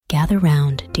Gather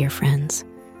round, dear friends,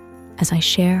 as I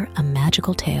share a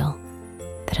magical tale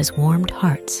that has warmed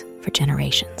hearts for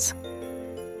generations.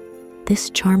 This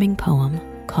charming poem,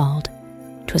 called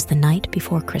 "'Twas the Night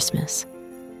Before Christmas,"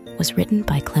 was written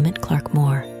by Clement Clarke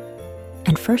Moore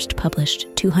and first published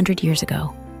 200 years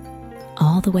ago,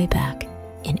 all the way back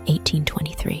in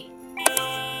 1823.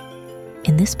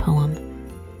 In this poem,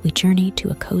 we journey to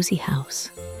a cozy house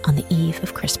on the eve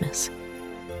of Christmas,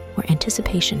 where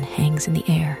anticipation hangs in the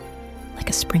air like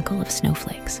a sprinkle of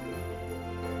snowflakes.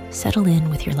 Settle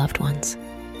in with your loved ones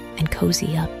and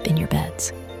cozy up in your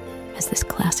beds as this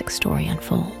classic story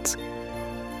unfolds,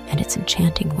 and its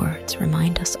enchanting words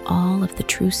remind us all of the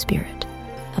true spirit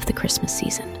of the Christmas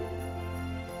season.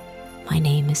 My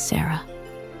name is Sarah,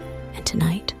 and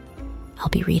tonight I'll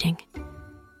be reading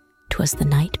 "'Twas the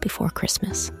Night Before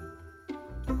Christmas."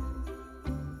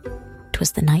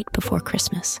 'Twas the night before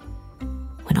Christmas,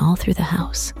 when all through the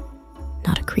house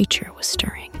not a creature was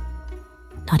stirring,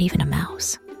 not even a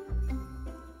mouse.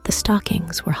 The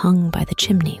stockings were hung by the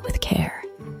chimney with care,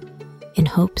 in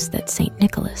hopes that St.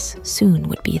 Nicholas soon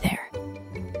would be there.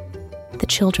 The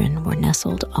children were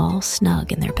nestled all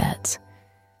snug in their beds,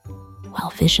 while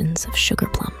visions of sugar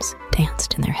plums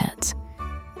danced in their heads,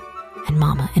 and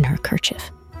Mama in her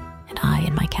kerchief and I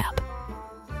in my cap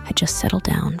had just settled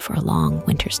down for a long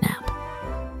winter's nap.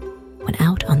 When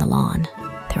out on the lawn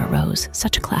there arose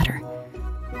such a clatter,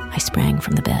 I sprang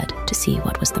from the bed to see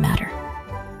what was the matter.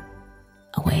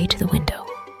 Away to the window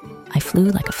I flew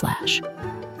like a flash,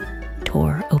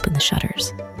 tore open the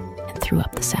shutters, and threw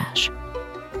up the sash.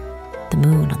 The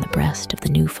moon on the breast of the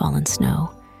new fallen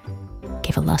snow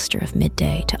gave a luster of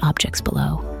midday to objects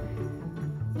below,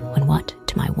 when what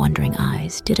to my wondering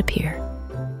eyes did appear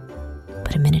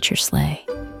but a miniature sleigh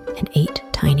and 8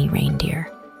 tiny reindeer,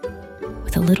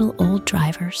 with a little old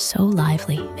driver so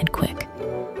lively and quick,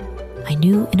 I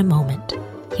knew in a moment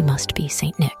he must be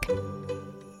Saint Nick.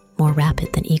 More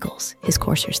rapid than eagles his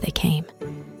coursers they came,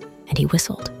 and he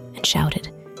whistled and shouted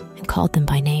and called them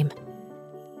by name.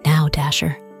 Now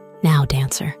Dasher, now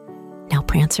Dancer, now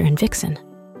Prancer and Vixen,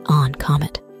 on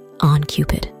Comet, on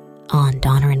Cupid, on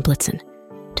Donner and Blitzen,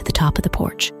 to the top of the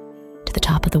porch, to the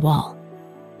top of the wall.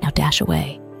 Now dash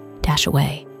away, dash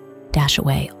away, dash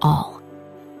away all.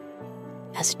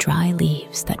 As dry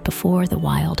leaves that before the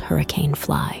wild hurricane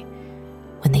fly,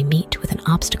 when they meet with an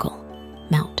obstacle,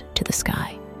 mount to the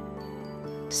sky.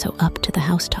 So up to the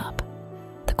housetop,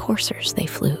 the coursers they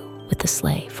flew with the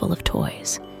sleigh full of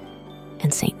toys,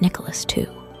 and St. Nicholas too.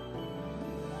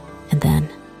 And then,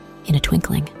 in a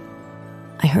twinkling,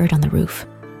 I heard on the roof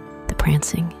the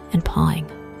prancing and pawing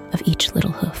of each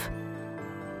little hoof.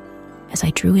 As I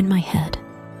drew in my head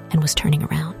and was turning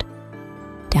around,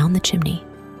 down the chimney,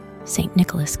 St.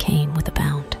 Nicholas came with a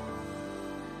bound.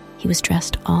 He was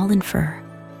dressed all in fur,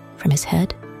 from his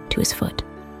head to his foot,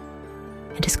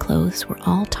 and his clothes were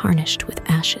all tarnished with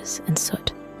ashes and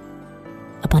soot.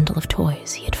 A bundle of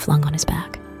toys he had flung on his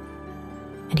back,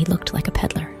 and he looked like a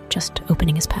peddler just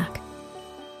opening his pack.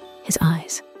 His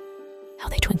eyes, how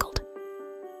they twinkled.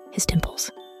 His dimples,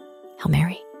 how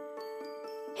merry.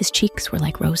 His cheeks were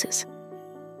like roses,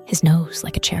 his nose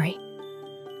like a cherry.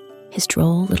 His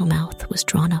droll little mouth was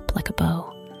drawn up like a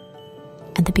bow,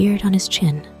 and the beard on his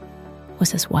chin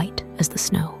was as white as the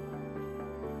snow.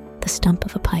 The stump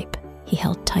of a pipe he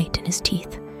held tight in his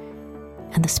teeth,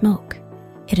 and the smoke,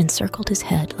 it encircled his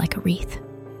head like a wreath.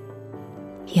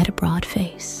 He had a broad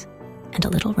face and a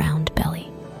little round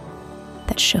belly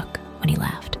that shook when he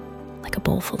laughed like a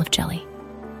bowl full of jelly.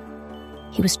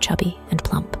 He was chubby and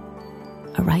plump,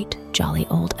 a right jolly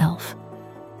old elf,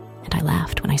 and I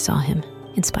laughed when I saw him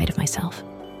in spite of myself.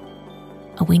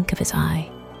 A wink of his eye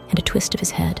and a twist of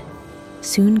his head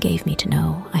soon gave me to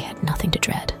know I had nothing to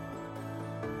dread.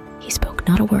 He spoke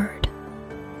not a word,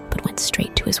 but went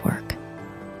straight to his work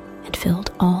and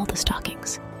filled all the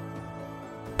stockings,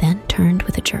 then turned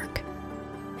with a jerk,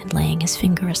 and laying his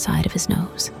finger aside of his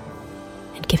nose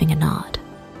and giving a nod,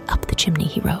 up the chimney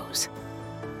he rose.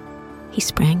 He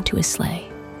sprang to his sleigh,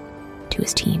 to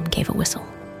his team gave a whistle,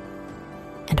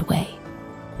 and away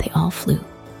they all flew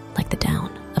like the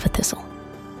down of a thistle.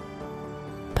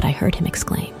 But I heard him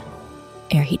exclaim,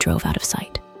 ere he drove out of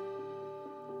sight,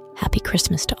 "Happy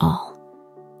Christmas to all,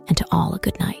 and to all a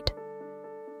good night."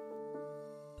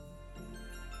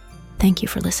 Thank you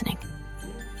for listening.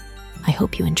 I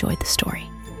hope you enjoyed the story.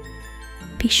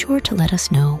 Be sure to let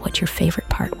us know what your favorite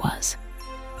part was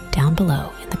down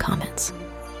below in the comments.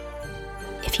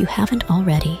 If you haven't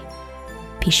already,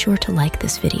 be sure to like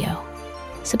this video,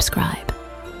 subscribe,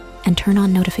 and turn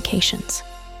on notifications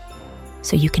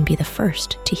so you can be the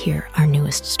first to hear our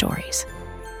newest stories.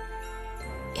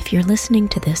 If If you're listening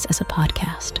to this as a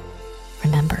podcast,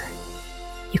 remember,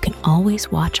 you can always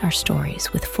watch our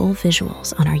stories with full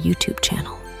visuals on our YouTube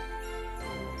channel.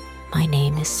 My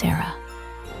name is Sarah,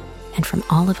 and from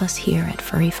all of us here at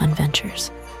Furry Fun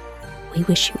Ventures, we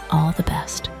wish you all the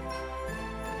best.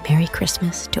 Merry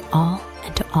Christmas to all,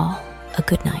 and to all, a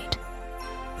good night.